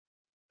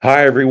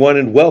Hi, everyone,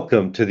 and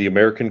welcome to the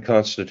American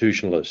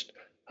Constitutionalist.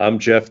 I'm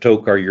Jeff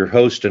Tokar, your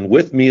host, and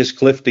with me is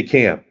Cliff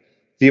DeCamp.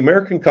 The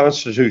American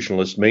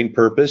Constitutionalist's main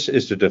purpose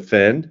is to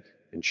defend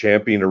and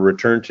champion a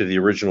return to the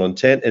original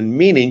intent and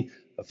meaning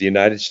of the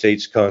United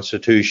States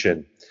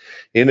Constitution.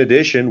 In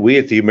addition, we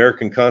at the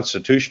American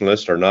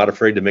Constitutionalist are not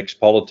afraid to mix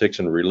politics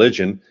and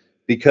religion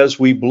because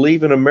we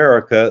believe in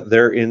America,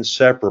 they're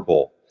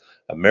inseparable.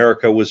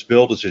 America was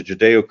built as a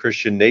Judeo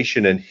Christian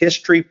nation, and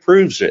history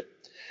proves it.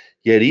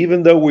 Yet,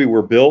 even though we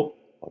were built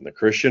on the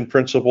Christian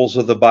principles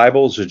of the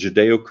Bible as a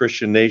Judeo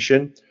Christian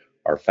nation,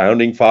 our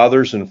founding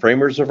fathers and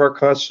framers of our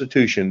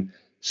Constitution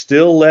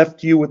still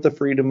left you with the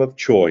freedom of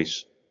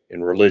choice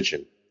in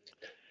religion.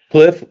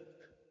 Cliff,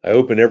 I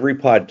open every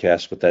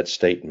podcast with that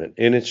statement,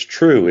 and it's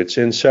true, it's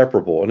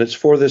inseparable, and it's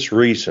for this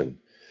reason.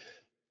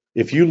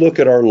 If you look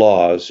at our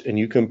laws and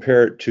you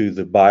compare it to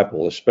the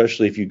Bible,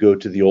 especially if you go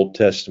to the Old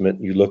Testament,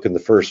 you look in the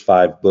first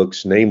 5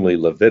 books, namely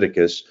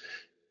Leviticus,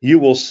 you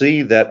will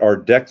see that our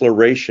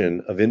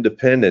Declaration of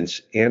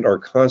Independence and our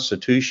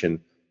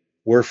Constitution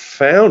were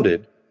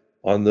founded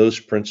on those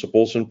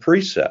principles and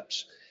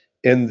precepts.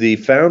 And the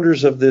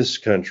founders of this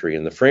country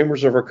and the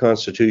framers of our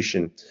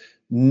Constitution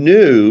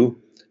knew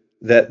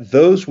that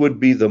those would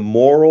be the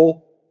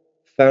moral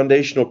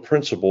foundational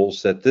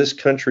principles that this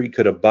country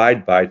could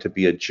abide by to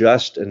be a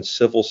just and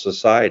civil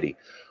society,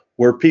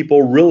 where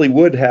people really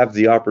would have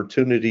the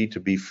opportunity to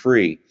be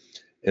free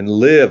and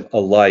live a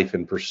life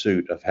in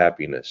pursuit of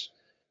happiness.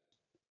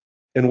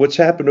 And what's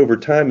happened over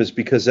time is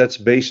because that's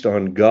based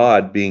on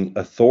God being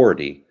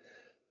authority.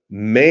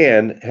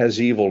 Man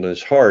has evil in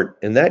his heart,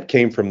 and that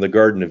came from the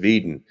Garden of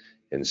Eden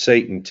and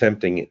Satan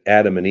tempting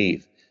Adam and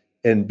Eve.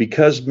 And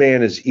because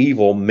man is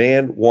evil,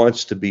 man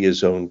wants to be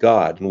his own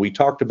God. And we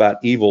talked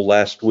about evil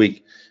last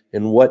week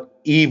and what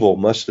evil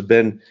must have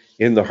been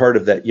in the heart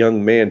of that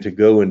young man to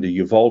go into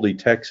Uvalde,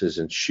 Texas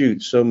and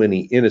shoot so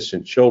many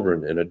innocent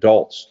children and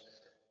adults.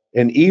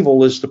 And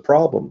evil is the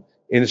problem.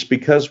 And it's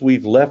because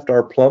we've left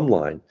our plumb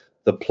line.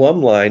 The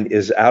plumb line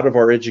is out of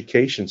our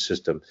education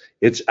system.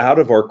 It's out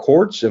of our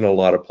courts in a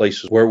lot of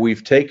places where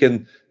we've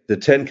taken the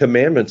 10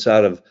 Commandments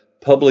out of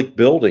public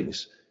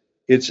buildings.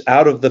 It's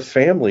out of the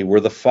family where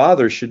the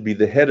father should be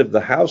the head of the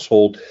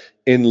household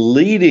in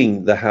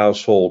leading the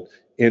household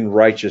in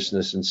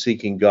righteousness and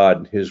seeking God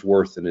and his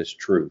worth and his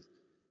truth.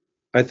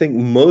 I think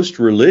most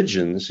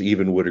religions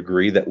even would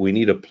agree that we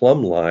need a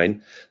plumb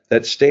line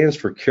that stands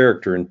for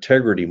character,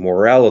 integrity,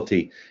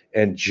 morality,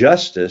 and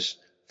justice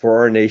for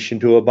our nation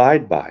to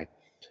abide by.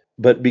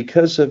 But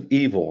because of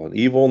evil and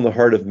evil in the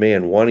heart of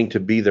man wanting to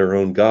be their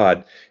own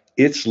God,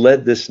 it's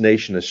led this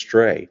nation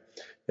astray.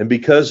 And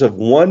because of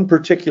one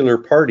particular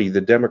party,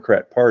 the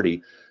Democrat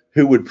Party,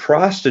 who would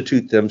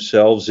prostitute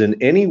themselves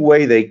in any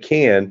way they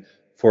can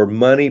for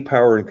money,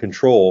 power, and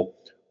control,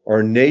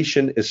 our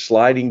nation is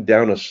sliding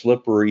down a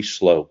slippery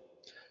slope.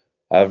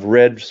 I've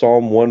read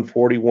Psalm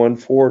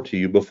 141:4 to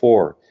you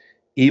before.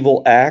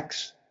 Evil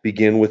acts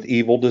begin with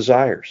evil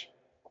desires.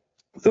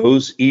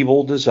 Those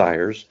evil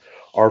desires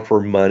are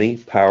for money,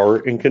 power,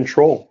 and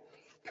control.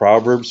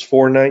 Proverbs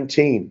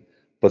 4:19.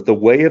 But the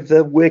way of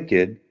the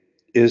wicked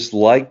is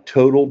like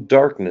total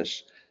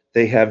darkness.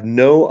 They have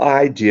no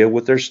idea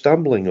what they're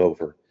stumbling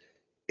over.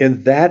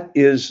 And that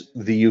is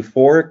the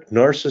euphoric,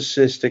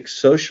 narcissistic,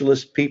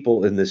 socialist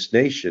people in this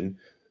nation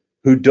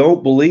who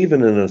don't believe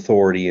in an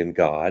authority in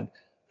God,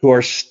 who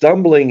are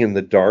stumbling in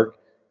the dark,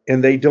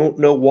 and they don't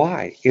know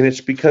why. And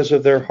it's because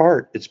of their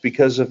heart. It's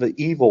because of the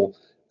evil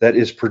that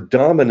is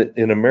predominant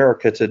in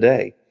America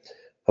today.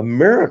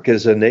 America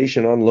is a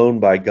nation on loan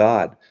by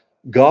God.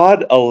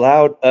 God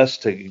allowed us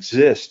to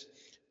exist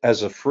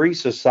as a free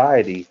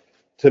society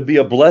to be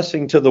a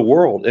blessing to the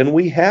world, and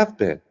we have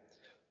been.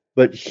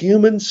 But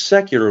human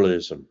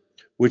secularism,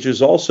 which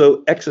is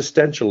also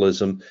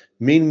existentialism,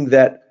 meaning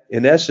that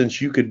in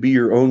essence you could be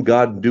your own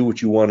God and do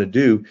what you want to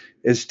do,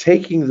 is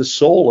taking the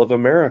soul of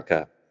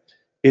America.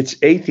 It's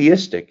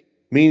atheistic,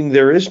 meaning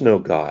there is no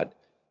God,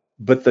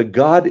 but the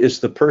God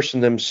is the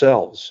person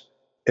themselves.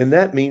 And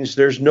that means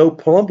there's no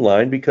plumb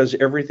line because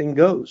everything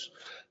goes.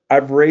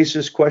 I've raised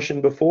this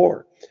question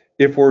before.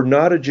 If we're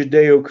not a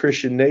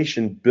Judeo-Christian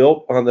nation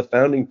built on the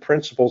founding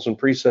principles and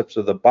precepts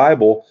of the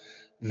Bible,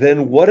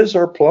 then what is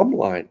our plumb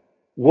line?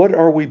 What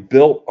are we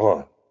built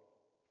on?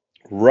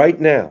 Right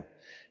now,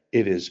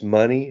 it is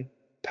money,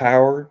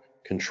 power,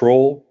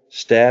 control,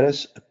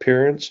 status,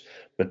 appearance,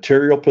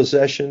 material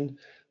possession,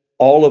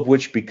 all of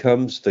which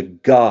becomes the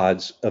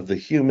gods of the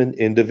human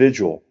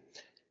individual.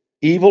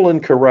 Evil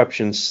and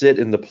corruption sit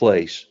in the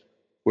place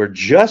where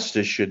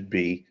justice should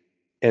be,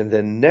 and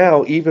then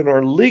now even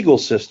our legal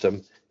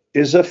system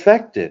is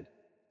affected.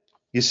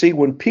 You see,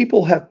 when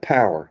people have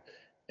power,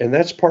 and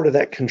that's part of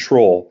that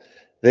control,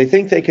 they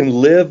think they can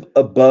live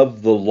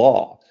above the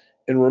law.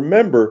 And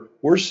remember,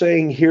 we're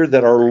saying here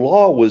that our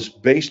law was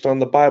based on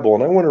the Bible.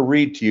 And I want to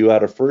read to you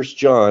out of 1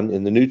 John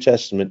in the New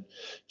Testament,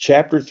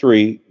 chapter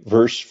 3,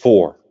 verse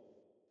 4.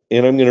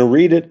 And I'm going to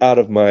read it out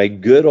of my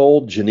good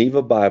old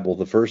Geneva Bible,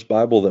 the first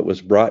Bible that was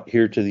brought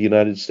here to the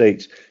United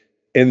States.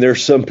 And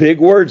there's some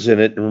big words in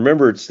it. And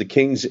remember, it's the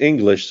King's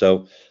English,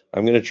 so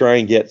I'm going to try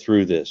and get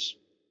through this.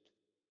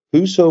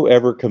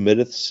 Whosoever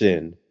committeth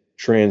sin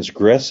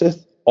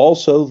transgresseth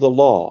also the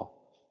law,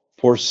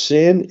 for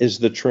sin is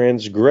the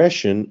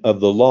transgression of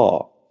the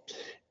law.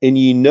 And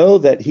ye know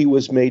that he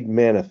was made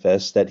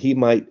manifest, that he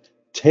might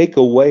take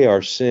away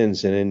our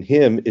sins, and in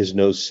him is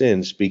no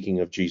sin, speaking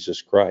of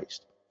Jesus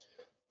Christ.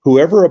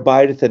 Whoever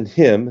abideth in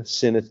him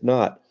sinneth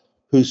not.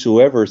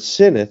 Whosoever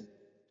sinneth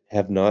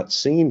have not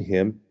seen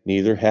him,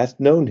 neither hath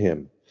known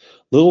him.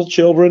 Little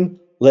children,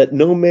 let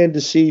no man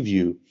deceive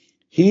you.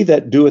 He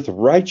that doeth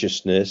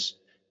righteousness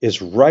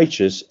is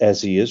righteous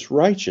as he is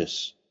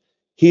righteous.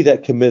 He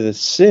that committeth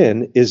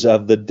sin is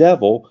of the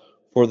devil,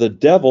 for the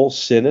devil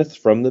sinneth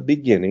from the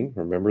beginning.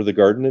 Remember the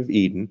Garden of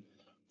Eden.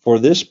 For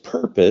this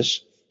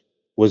purpose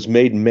was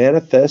made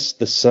manifest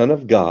the Son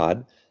of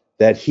God,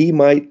 that he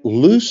might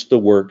loose the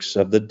works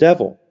of the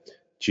devil.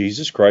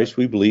 Jesus Christ,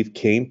 we believe,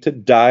 came to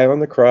die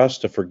on the cross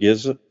to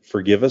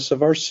forgive us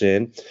of our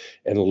sin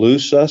and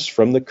loose us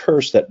from the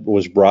curse that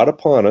was brought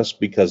upon us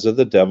because of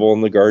the devil in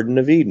the Garden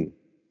of Eden.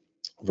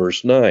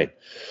 Verse 9,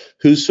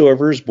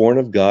 whosoever is born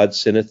of God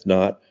sinneth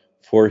not,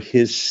 for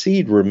his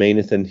seed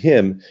remaineth in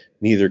him,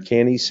 neither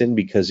can he sin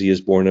because he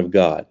is born of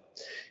God.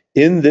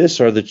 In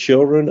this are the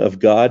children of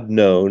God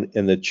known,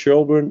 and the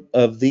children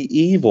of the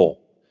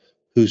evil.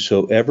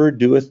 Whosoever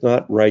doeth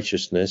not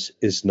righteousness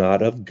is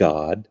not of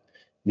God,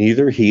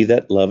 neither he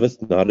that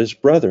loveth not his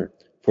brother.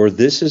 For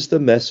this is the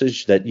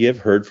message that ye have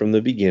heard from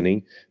the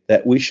beginning,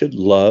 that we should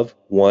love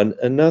one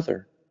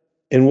another.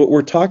 And what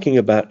we're talking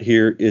about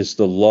here is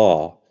the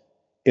law.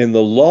 And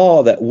the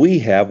law that we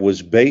have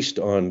was based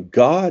on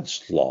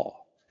God's law.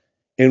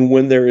 And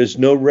when there is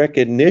no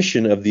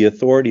recognition of the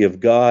authority of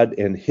God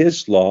and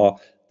his law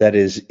that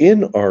is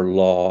in our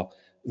law,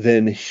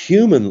 then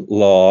human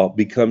law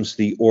becomes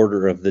the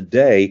order of the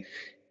day.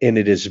 And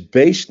it is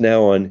based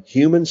now on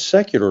human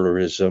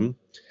secularism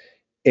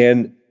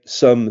and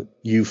some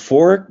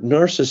euphoric,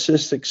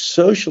 narcissistic,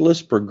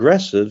 socialist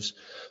progressives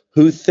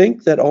who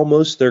think that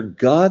almost they're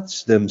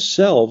gods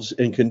themselves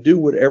and can do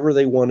whatever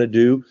they want to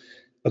do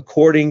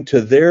according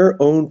to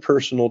their own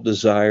personal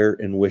desire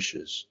and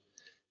wishes.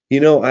 You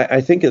know,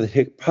 I think of the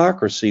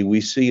hypocrisy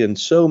we see in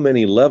so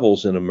many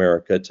levels in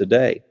America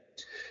today,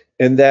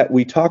 and that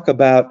we talk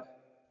about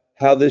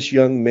how this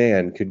young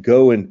man could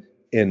go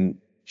and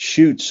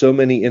shoot so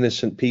many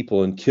innocent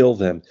people and kill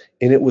them,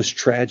 and it was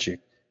tragic,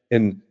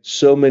 and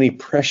so many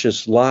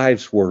precious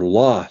lives were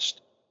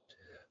lost.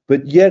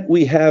 But yet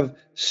we have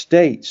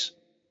states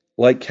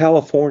like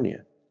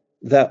California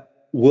that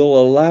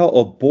will allow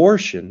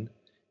abortion,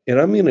 and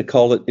I'm going to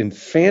call it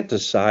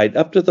infanticide,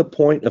 up to the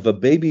point of a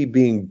baby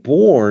being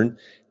born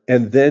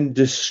and then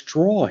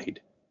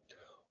destroyed.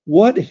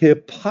 What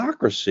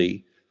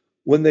hypocrisy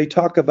when they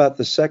talk about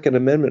the Second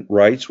Amendment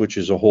rights, which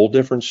is a whole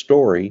different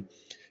story,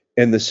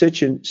 and the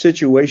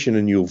situation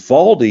in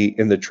Uvalde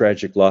in the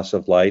tragic loss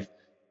of life,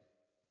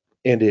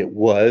 and it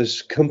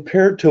was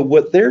compared to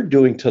what they're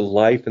doing to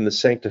life and the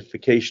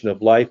sanctification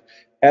of life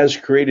as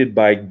created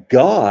by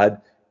God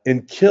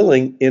in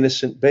killing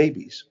innocent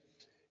babies.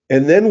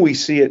 And then we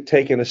see it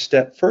taken a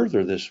step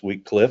further this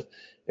week, Cliff,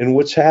 and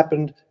what's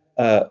happened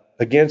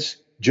against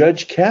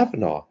Judge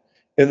Kavanaugh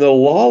and the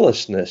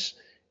lawlessness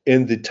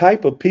and the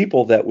type of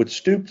people that would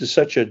stoop to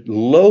such a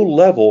low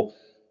level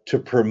to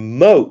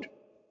promote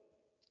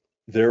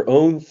their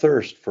own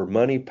thirst for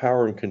money,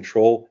 power, and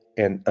control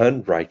and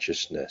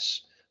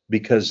unrighteousness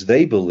because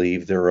they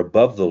believe they're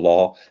above the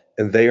law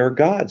and they are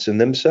gods in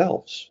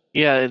themselves.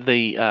 Yeah,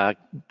 the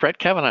Brett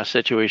Kavanaugh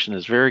situation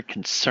is very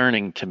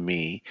concerning to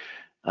me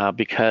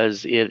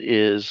because it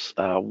is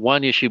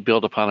one issue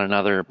built upon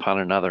another,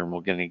 and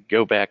we're going to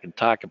go back and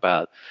talk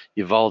about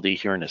Uvalde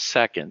here in a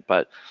second.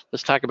 But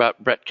let's talk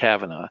about Brett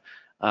Kavanaugh.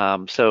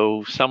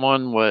 So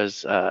someone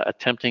was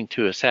attempting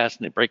to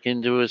break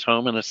into his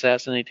home and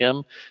assassinate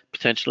him,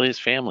 potentially his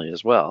family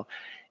as well.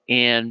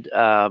 And,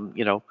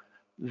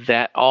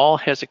 that all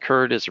has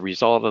occurred as a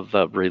result of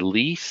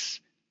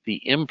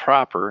the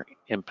improper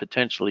and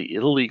potentially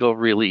illegal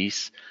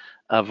release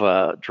of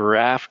a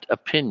draft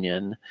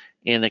opinion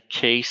in a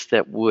case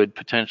that would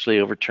potentially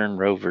overturn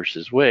Roe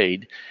versus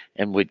Wade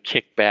and would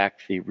kick back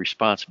the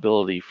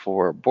responsibility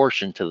for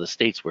abortion to the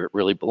states where it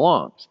really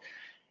belongs.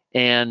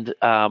 And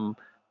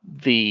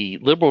the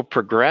liberal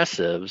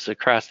progressives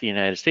across the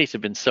United States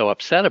have been so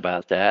upset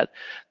about that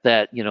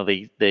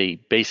they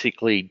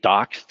basically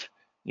doxed,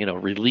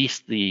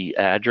 released the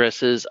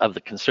addresses of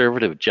the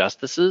conservative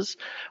justices,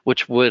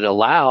 which would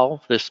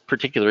allow this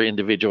particular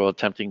individual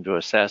attempting to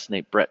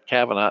assassinate Brett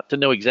Kavanaugh to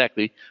know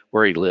exactly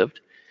where he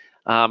lived.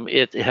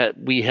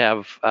 We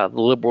have the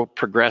liberal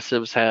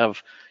progressives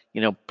have,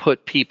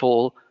 put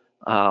people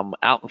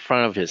out in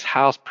front of his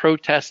house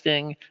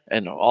protesting,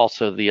 and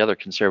also the other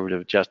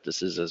conservative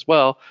justices as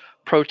well,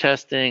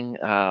 protesting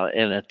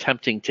and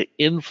attempting to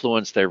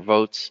influence their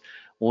votes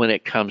when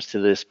it comes to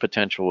this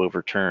potential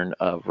overturn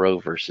of Roe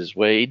versus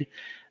Wade.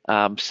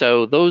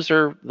 So those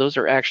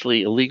are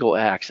actually illegal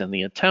acts, and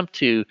the attempt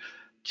to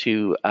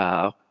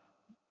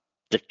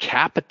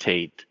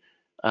decapitate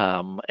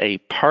a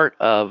part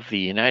of the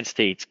United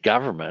States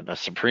government, a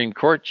Supreme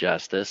Court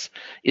justice,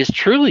 is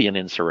truly an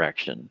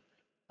insurrection.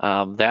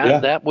 Yeah.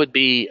 That would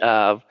be,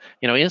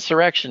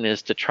 insurrection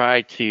is to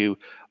try to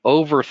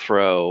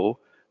overthrow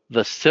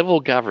the civil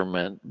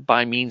government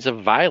by means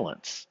of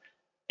violence.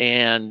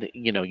 And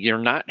you're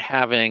not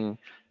having,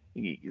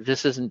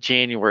 this isn't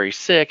January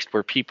 6th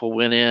where people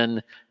went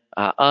in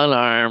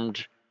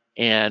unarmed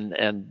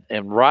and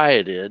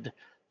rioted.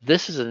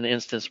 This is an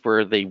instance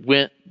where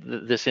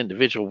this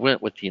individual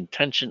went with the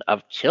intention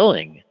of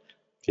killing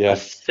a Yeah.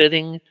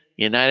 sitting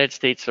United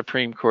States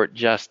Supreme Court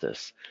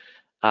justice.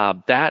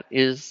 That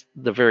is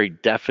the very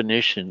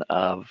definition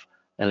of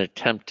an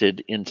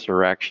attempted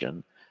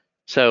insurrection.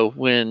 So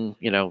when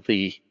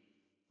the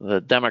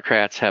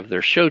Democrats have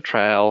their show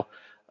trial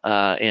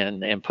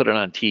and put it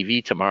on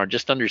TV tomorrow,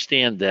 just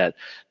understand that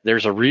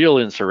there's a real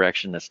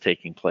insurrection that's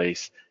taking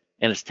place,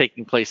 and it's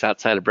taking place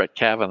outside of Brett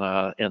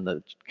Kavanaugh and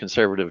the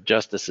conservative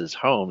justices'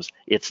 homes.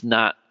 It's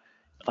not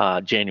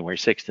January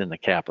 6th in the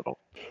Capitol.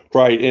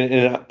 Right,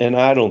 and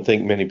I don't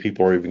think many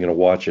people are even going to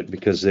watch it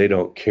because they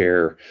don't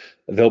care.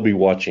 They'll be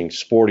watching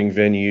sporting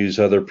venues,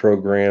 other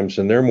programs,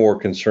 and they're more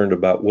concerned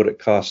about what it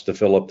costs to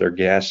fill up their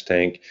gas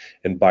tank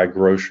and buy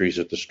groceries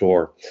at the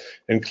store.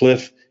 And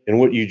Cliff, and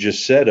what you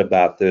just said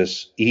about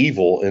this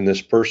evil in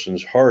this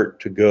person's heart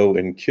to go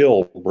and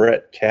kill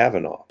Brett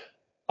Kavanaugh.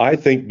 I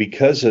think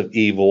because of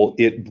evil,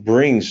 it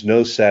brings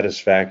no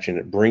satisfaction,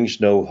 it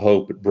brings no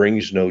hope, it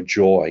brings no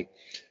joy.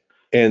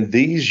 And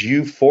these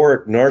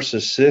euphoric,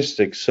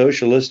 narcissistic,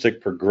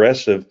 socialistic,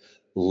 progressive,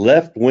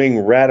 left wing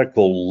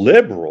radical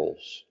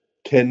liberals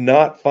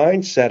cannot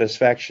find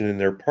satisfaction in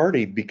their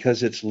party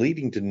because it's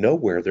leading to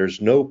nowhere.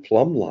 There's no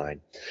plumb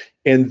line.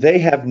 And they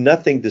have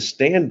nothing to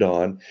stand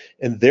on.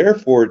 And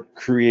therefore, it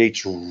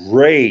creates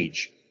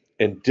rage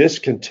and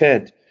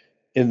discontent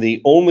in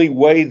the only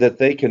way that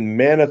they can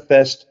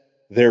manifest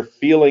their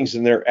feelings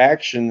and their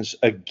actions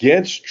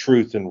against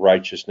truth and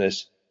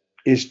righteousness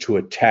is to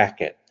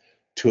attack it,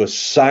 to a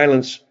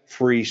silence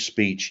free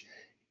speech,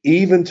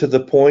 even to the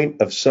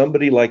point of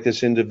somebody like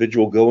this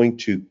individual going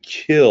to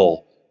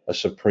kill a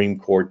Supreme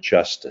Court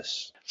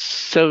justice.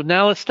 So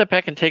now let's step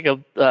back and take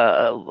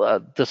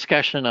a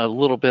discussion a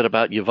little bit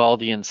about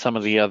Uvalde and some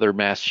of the other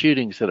mass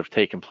shootings that have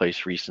taken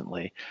place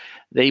recently.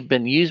 They've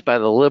been used by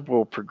the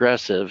liberal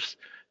progressives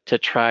to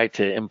try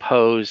to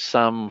impose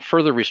some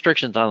further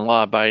restrictions on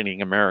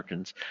law-abiding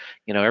Americans.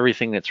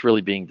 Everything that's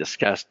really being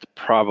discussed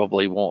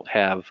probably won't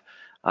have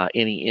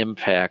any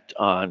impact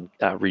on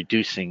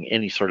reducing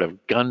any sort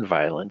of gun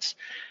violence,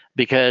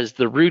 because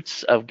the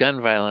roots of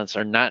gun violence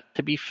are not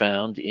to be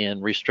found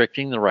in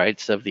restricting the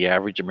rights of the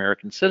average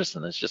American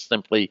citizen. It's just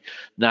simply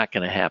not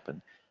going to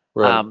happen.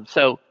 Right.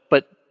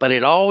 But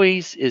it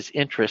always is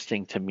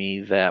interesting to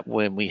me that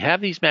when we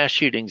have these mass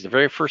shootings, the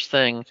very first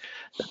thing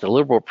that the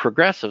liberal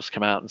progressives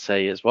come out and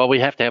say is, well, we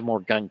have to have more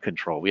gun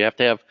control. We have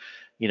to have,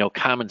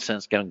 common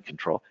sense gun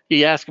control.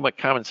 You ask them what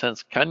common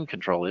sense gun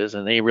control is,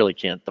 and they really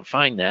can't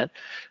define that,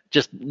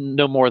 just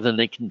no more than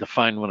they can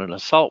define what an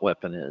assault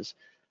weapon is.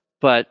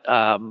 But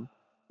the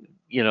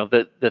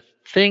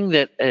thing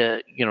that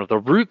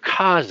the root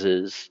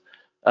causes,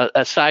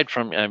 aside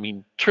from, I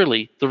mean,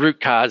 truly the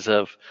root cause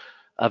of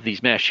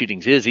these mass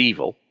shootings is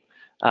evil,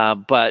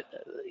 but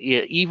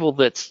evil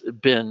that's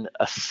been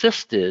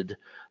assisted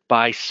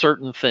by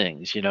certain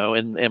things,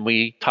 and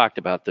we talked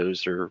about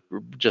those or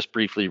just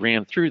briefly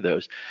ran through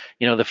those.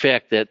 The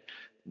fact that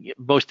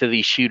most of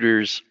these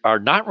shooters are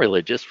not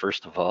religious,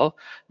 first of all.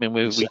 I mean,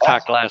 we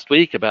talked last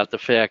week about the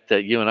fact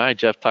that you and I,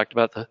 Jeff, talked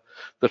about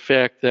the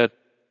fact that,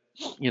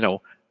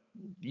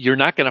 you're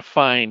not going to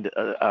find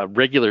a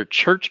regular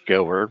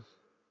churchgoer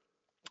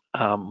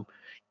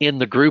in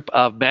the group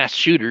of mass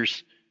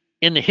shooters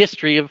in the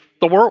history of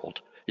the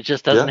world. It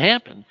just doesn't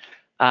happen.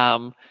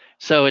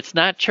 So it's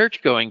not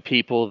church-going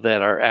people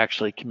that are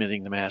actually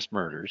committing the mass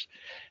murders.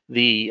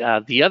 The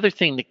other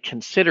thing to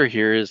consider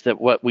here is that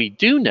what we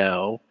do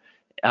know,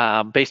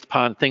 based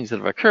upon things that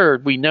have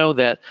occurred, we know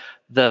that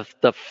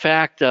the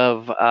fact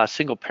of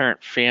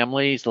single-parent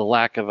families, the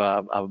lack of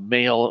a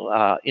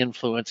male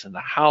influence in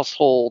the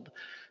household,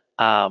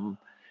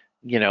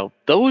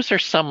 those are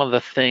some of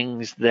the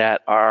things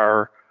that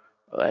are,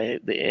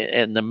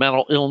 and the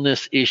mental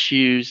illness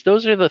issues.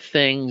 Those are the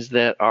things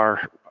that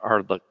are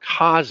the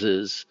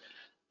causes,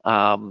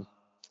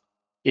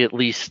 at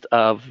least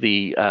of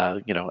the,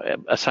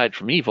 aside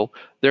from evil,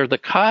 they're the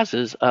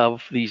causes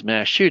of these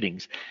mass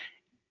shootings.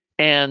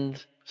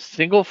 And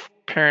single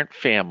parent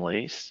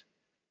families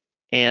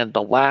and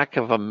the lack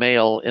of a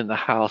male in the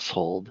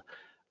household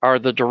are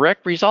the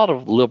direct result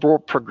of liberal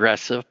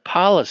progressive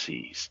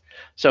policies.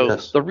 So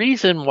the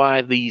reason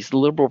why these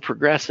liberal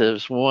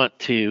progressives want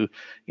to,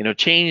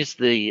 change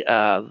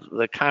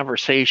the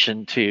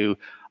conversation to,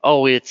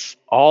 oh, it's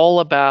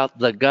all about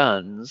the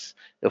guns.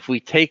 If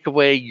we take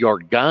away your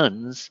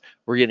guns,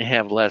 we're going to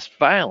have less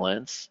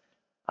violence,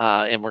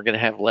 and we're going to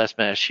have less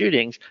mass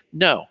shootings.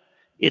 No,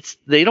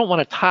 they don't want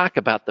to talk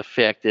about the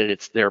fact that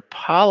it's their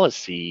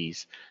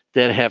policies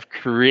that have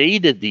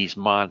created these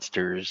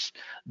monsters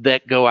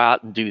that go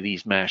out and do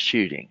these mass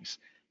shootings.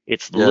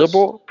 It's Yes.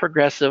 liberal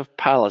progressive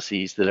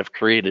policies that have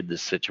created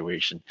this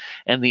situation.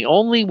 And the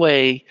only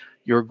way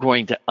you're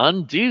going to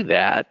undo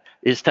that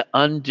is to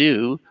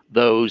undo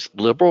those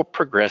liberal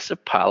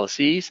progressive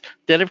policies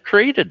that have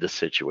created this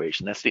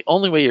situation. That's the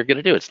only way you're going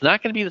to do it. It's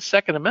not going to be the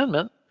Second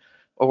Amendment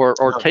or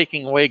No.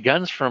 taking away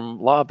guns from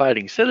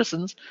law-abiding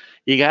citizens.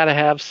 You got to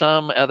have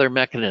some other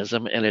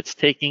mechanism, and it's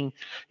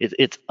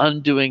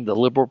undoing the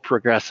liberal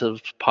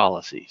progressive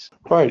policies.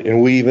 Right.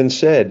 And we even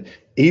said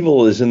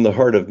evil is in the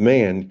heart of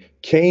man.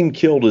 Cain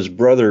killed his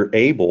brother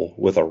Abel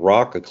with a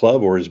rock, a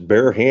club, or his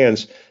bare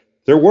hands.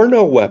 There were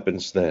no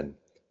weapons then.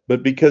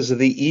 But because of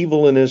the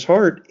evil in his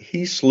heart,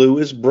 he slew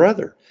his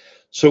brother.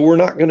 So we're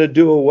not going to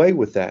do away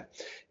with that.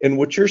 And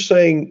what you're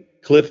saying,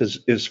 Cliff, is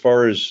as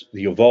far as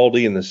the Uvalde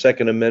and the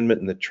Second Amendment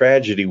and the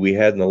tragedy we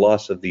had in the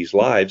loss of these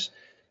lives,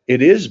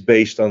 it is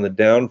based on the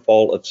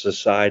downfall of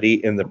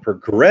society and the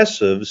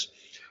progressives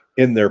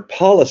in their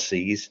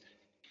policies,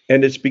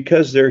 and it's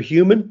because they're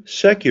human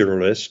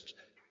secularists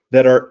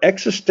that are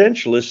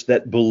existentialists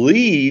that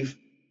believe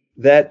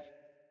that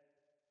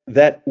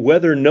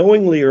whether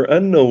knowingly or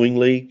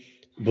unknowingly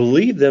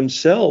believe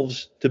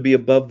themselves to be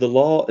above the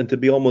law and to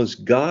be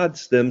almost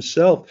gods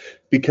themselves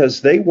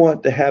because they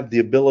want to have the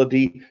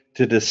ability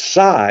to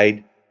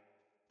decide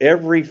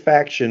every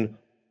faction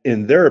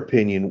in their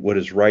opinion what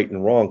is right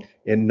and wrong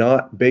and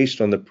not based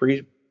on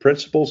the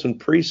principles and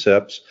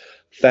precepts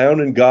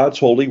found in God's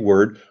holy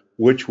word,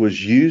 which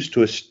was used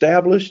to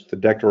establish the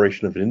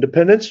Declaration of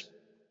Independence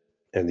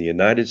and the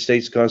United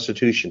States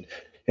Constitution.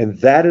 And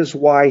that is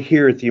why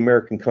here at the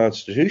American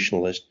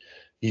Constitutionalist,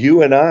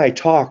 you and I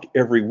talk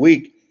every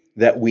week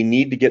that we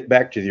need to get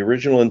back to the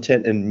original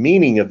intent and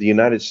meaning of the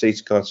United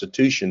States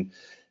Constitution,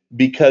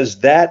 because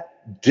that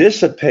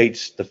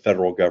dissipates the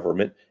federal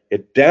government,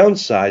 it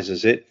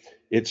downsizes it,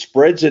 it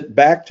spreads it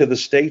back to the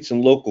states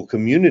and local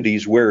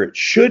communities where it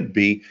should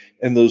be,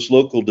 and those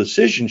local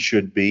decisions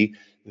should be,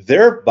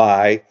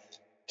 thereby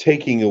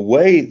taking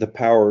away the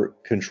power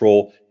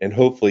control and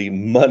hopefully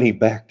money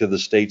back to the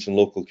states and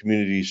local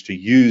communities to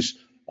use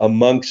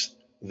amongst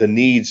the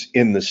needs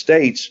in the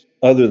states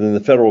other than the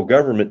federal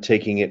government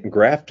taking it and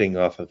grafting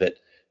off of it.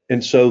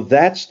 And so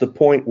that's the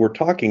point we're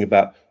talking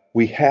about.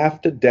 We have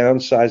to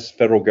downsize the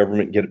federal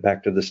government, get it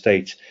back to the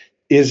states.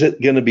 Is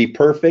it going to be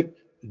perfect?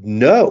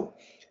 No.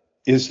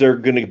 Is there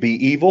going to be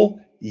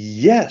evil?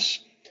 Yes.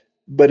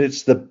 But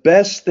it's the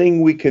best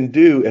thing we can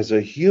do as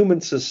a human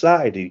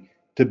society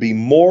to be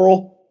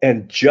moral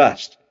and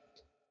just.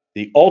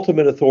 The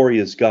ultimate authority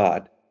is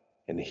God,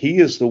 and He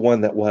is the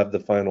one that will have the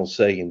final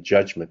say in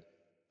judgment.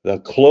 The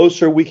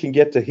closer we can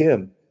get to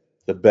Him,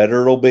 the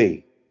better it'll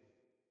be.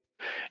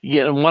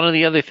 Yeah, and one of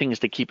the other things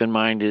to keep in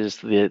mind is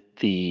that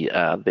the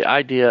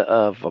idea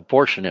of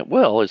abortion at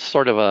will is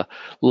sort of a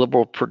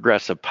liberal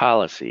progressive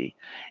policy,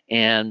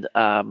 and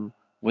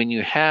when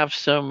you have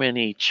so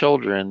many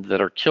children that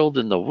are killed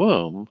in the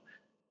womb,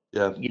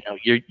 Yeah.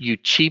 you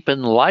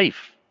cheapen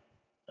life,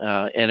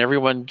 and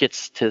everyone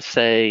gets to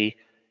say,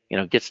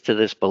 gets to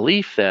this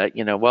belief that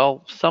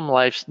well, some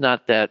life's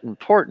not that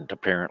important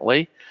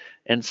apparently,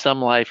 and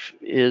some life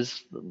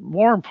is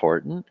more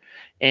important.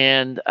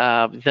 And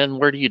then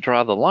where do you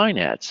draw the line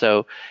at?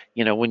 So,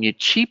 when you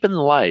cheapen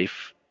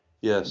life,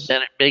 Yes.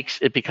 then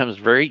it becomes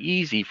very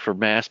easy for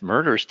mass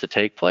murders to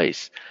take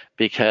place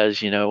because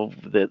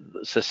the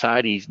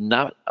society's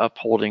not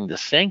upholding the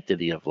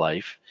sanctity of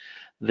life.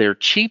 They're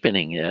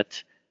cheapening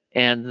it,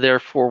 and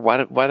therefore,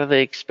 why do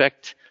they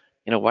expect?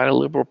 Why do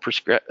liberal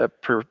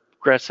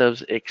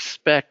progressives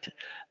expect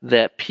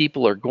that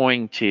people are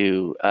going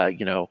to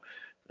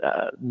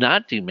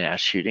not do mass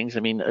shootings? I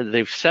mean,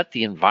 they've set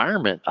the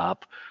environment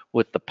up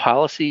with the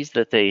policies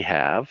that they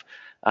have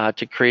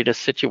to create a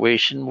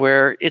situation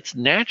where it's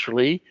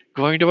naturally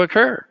going to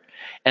occur.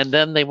 And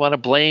then they want to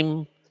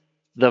blame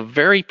the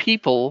very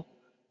people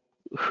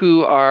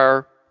who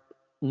are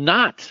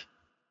not,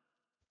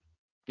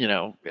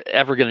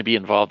 ever going to be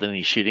involved in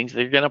these shootings.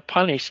 They're going to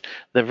punish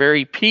the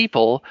very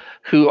people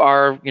who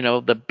are,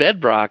 the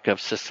bedrock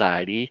of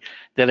society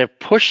that have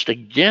pushed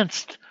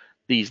against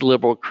these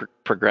liberal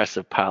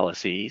progressive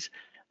policies.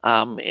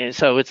 And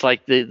so it's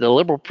like the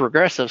liberal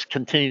progressives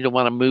continue to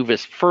want to move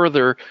us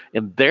further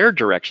in their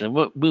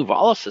direction, move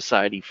all of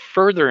society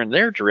further in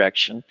their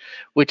direction,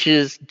 which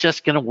is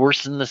just going to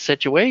worsen the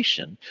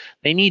situation.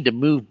 They need to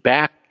move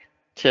back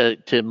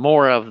to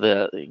more of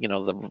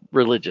the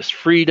religious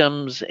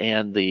freedoms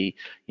and the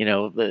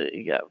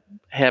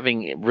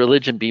having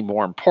religion be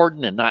more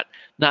important and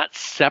not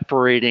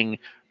separating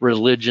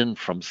religion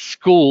from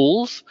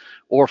schools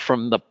or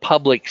from the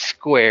public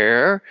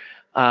square.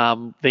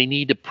 They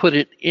need to put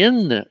it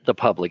in the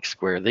public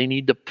square. They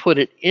need to put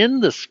it in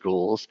the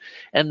schools,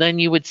 and then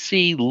you would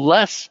see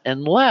less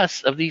and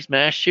less of these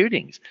mass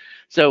shootings.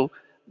 So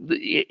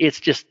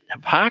it's just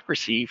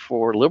hypocrisy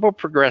for liberal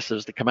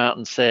progressives to come out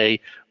and say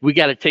we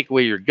got to take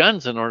away your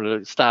guns in order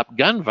to stop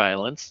gun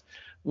violence,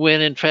 when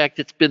in fact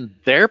it's been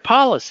their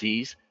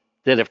policies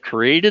that have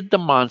created the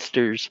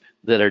monsters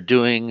that are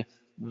doing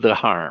the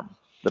harm,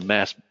 the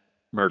mass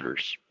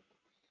murders.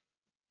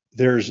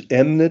 There's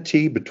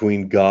enmity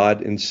between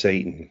God and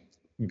Satan,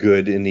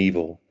 good and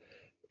evil.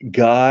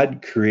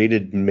 God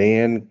created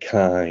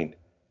mankind.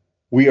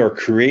 We are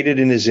created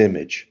in his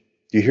image.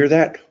 Do you hear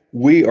that?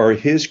 We are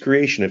his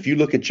creation. If you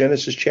look at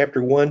Genesis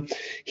chapter 1,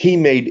 he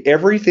made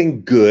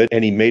everything good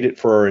and he made it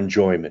for our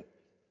enjoyment.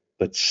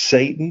 But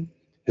Satan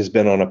has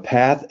been on a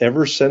path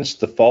ever since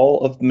the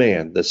fall of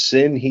man, the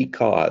sin he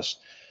caused,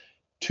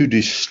 to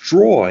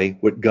destroy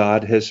what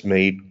God has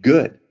made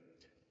good.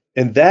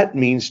 And that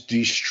means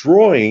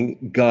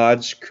destroying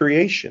God's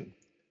creation.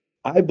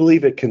 I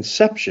believe at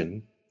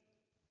conception,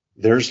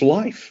 there's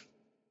life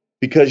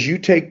because you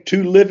take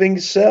two living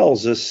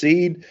cells, a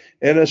seed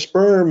and a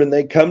sperm, and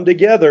they come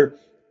together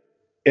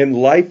and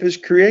life is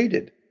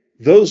created.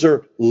 Those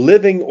are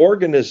living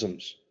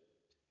organisms.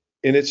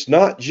 And it's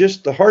not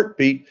just the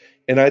heartbeat.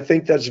 And I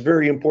think that's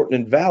very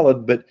important and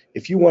valid. But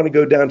if you want to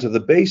go down to the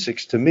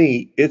basics, to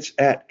me, it's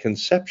at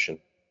conception.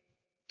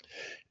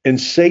 And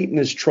Satan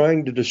is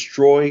trying to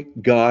destroy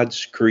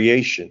God's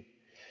creation.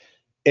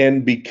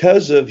 And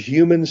because of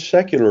human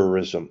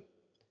secularism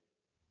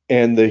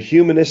and the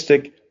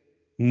humanistic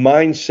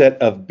mindset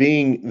of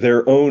being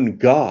their own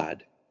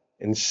God,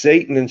 and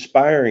Satan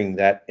inspiring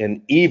that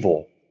and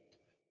evil,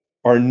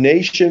 our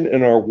nation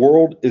and our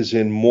world is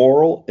in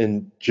moral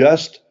and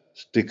just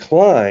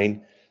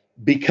decline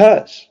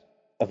because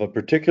of a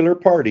particular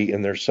party,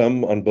 and there's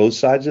some on both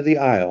sides of the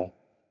aisle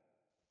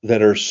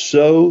that are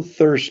so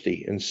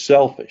thirsty and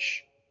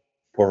selfish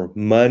for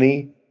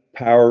money,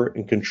 power,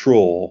 and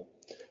control,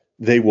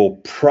 they will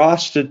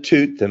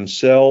prostitute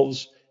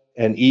themselves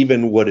and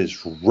even what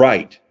is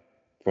right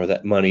for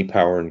that money,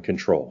 power, and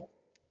control.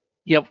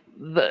 Yep.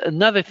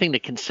 Another thing to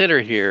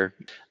consider here,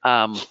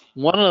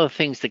 one of the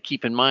things to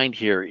keep in mind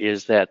here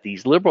is that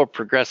these liberal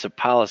progressive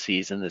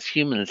policies and this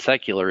human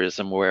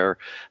secularism, where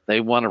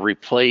they want to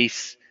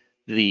replace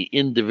the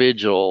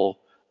individual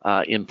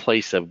in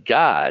place of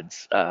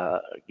God's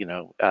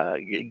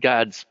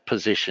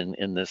position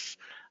in this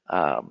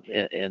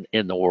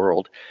in the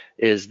world,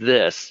 is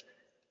this,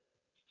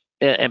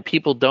 and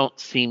people don't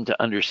seem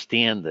to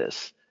understand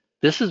this.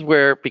 This is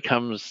where it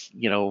becomes,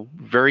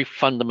 very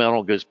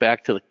fundamental, goes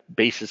back to the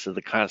basis of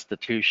the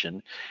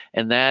Constitution,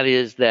 and that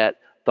is that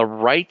the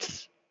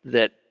rights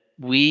that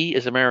we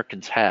as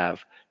Americans have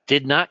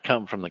did not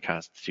come from the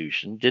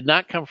Constitution, did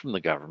not come from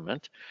the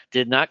government,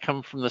 did not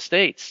come from the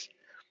states.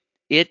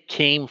 It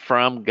came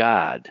from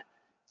God.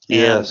 And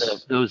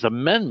Yes. those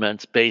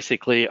amendments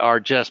basically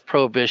are just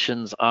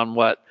prohibitions on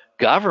what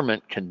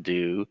government can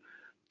do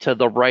to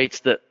the rights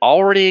that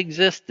already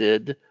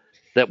existed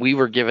that we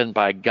were given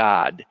by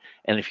God.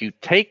 And if you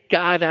take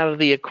God out of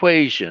the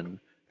equation,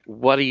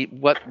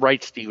 what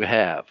rights do you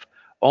have?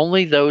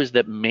 Only those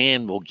that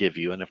man will give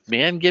you. And if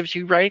man gives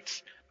you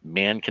rights,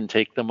 man can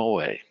take them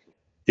away.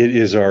 It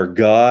is our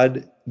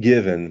God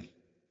given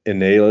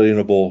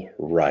inalienable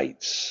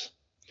rights,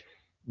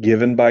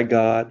 given by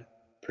God,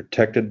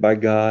 protected by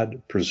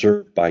God,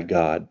 preserved by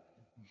God.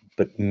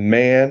 But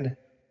man,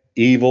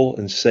 evil,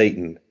 and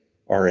Satan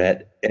are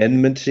at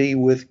enmity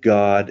with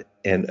God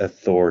and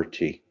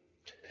authority.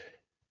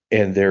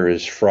 And there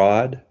is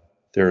fraud,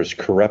 there is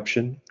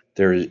corruption,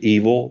 there is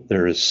evil,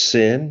 there is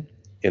sin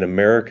in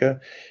America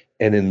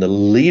and in the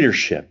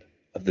leadership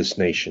of this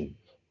nation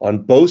on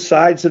both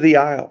sides of the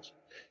aisles.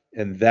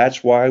 And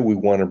that's why we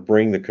want to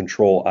bring the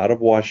control out of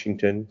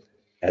Washington,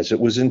 as it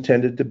was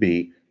intended to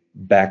be,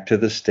 back to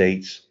the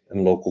states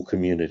and local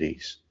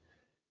communities.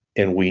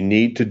 And we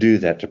need to do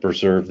that to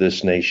preserve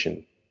this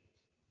nation.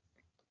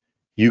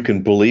 You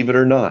can believe it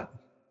or not.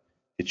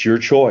 It's your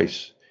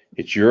choice.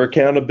 It's your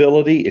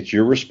accountability. It's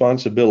your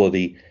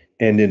responsibility.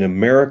 And in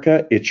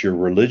America, it's your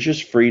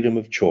religious freedom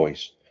of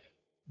choice.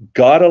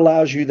 God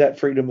allows you that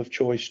freedom of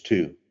choice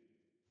too.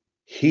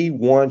 He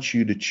wants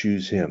you to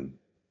choose Him.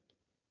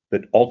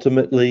 But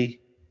ultimately,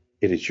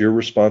 it is your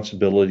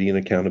responsibility and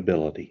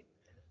accountability.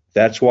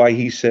 That's why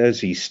He says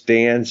He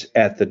stands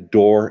at the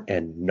door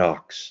and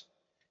knocks.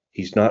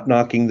 He's not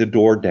knocking the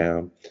door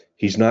down.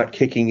 He's not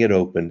kicking it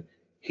open.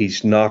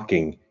 He's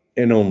knocking,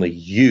 and only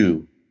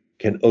you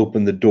can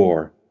open the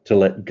door to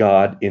let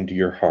God into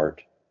your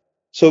heart.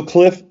 So,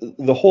 Cliff,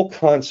 the whole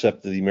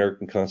concept of the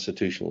American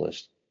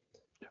Constitutionalist,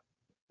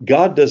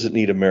 God doesn't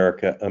need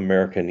America,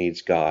 America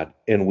needs God.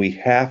 And we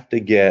have to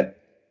get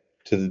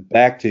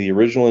back to the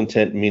original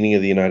intent and meaning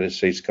of the United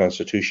States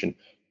Constitution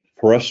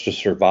for us to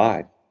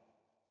survive.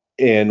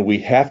 And we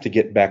have to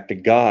get back to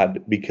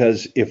God,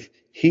 because if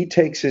He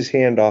takes His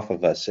hand off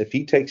of us, if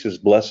He takes His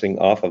blessing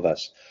off of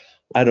us,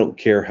 I don't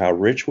care how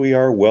rich we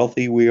are,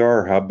 wealthy we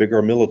are, or how big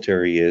our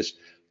military is,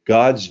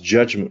 God's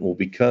judgment will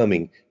be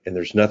coming, and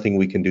there's nothing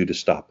we can do to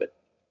stop it.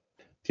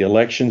 The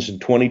elections in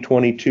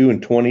 2022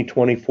 and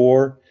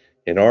 2024,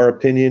 in our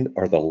opinion,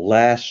 are the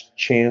last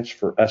chance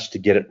for us to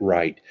get it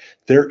right.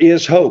 There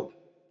is hope.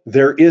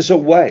 There is a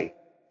way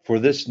for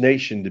this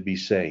nation to be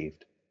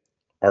saved.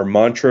 Our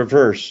mantra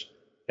verse,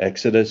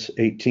 Exodus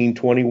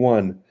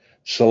 18:21,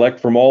 select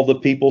from all the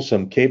people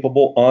some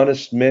capable,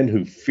 honest men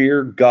who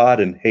fear God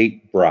and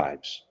hate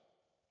bribes.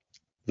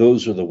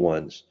 Those are the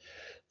ones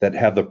that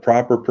have the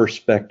proper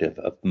perspective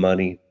of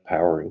money,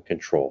 power, and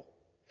control.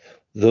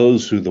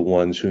 Those are the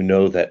ones who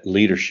know that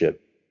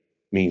leadership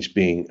means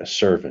being a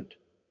servant.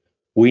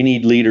 We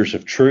need leaders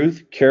of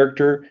truth,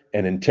 character,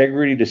 and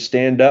integrity to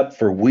stand up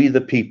for we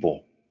the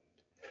people.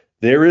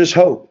 There is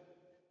hope.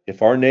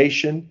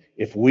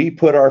 If we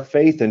put our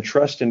faith and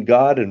trust in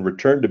God and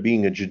return to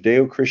being a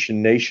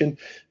Judeo-Christian nation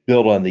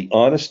built on the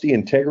honesty,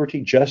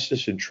 integrity,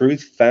 justice, and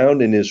truth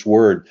found in His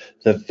Word,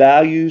 the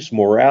values,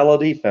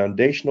 morality,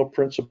 foundational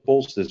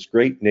principles this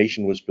great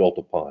nation was built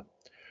upon.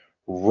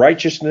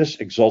 Righteousness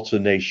exalts a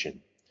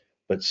nation,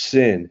 but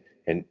sin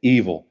and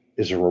evil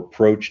is a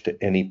reproach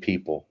to any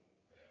people.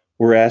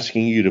 We're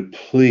asking you to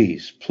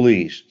please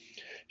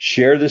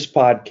share this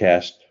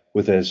podcast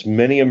with as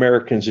many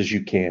Americans as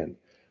you can.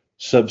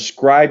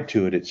 Subscribe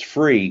to it. It's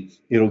free.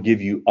 It'll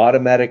give you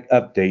automatic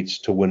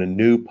updates to when a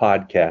new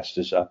podcast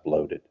is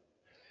uploaded.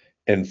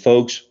 And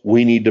folks,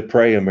 we need to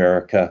pray,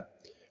 America.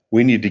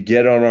 We need to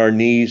get on our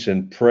knees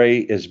and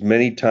pray as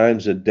many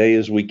times a day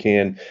as we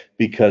can,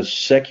 because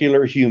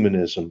secular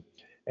humanism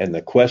and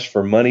the quest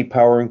for money,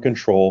 power, and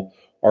control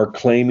are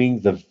claiming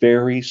the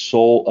very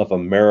soul of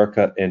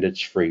America and its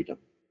freedom.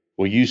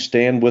 Will you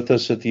stand with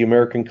us at the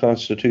American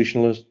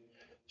Constitutionalist,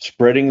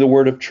 spreading the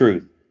word of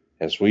truth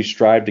as we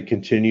strive to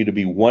continue to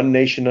be one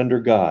nation under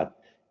God,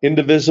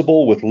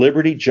 indivisible, with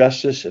liberty,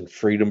 justice, and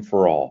freedom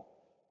for all?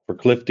 For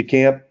Cliff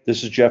DeCamp,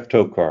 this is Jeff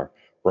Tokar,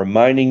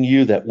 reminding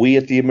you that we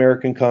at the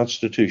American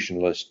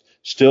Constitutionalist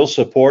still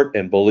support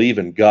and believe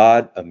in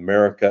God,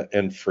 America,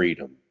 and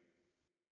freedom.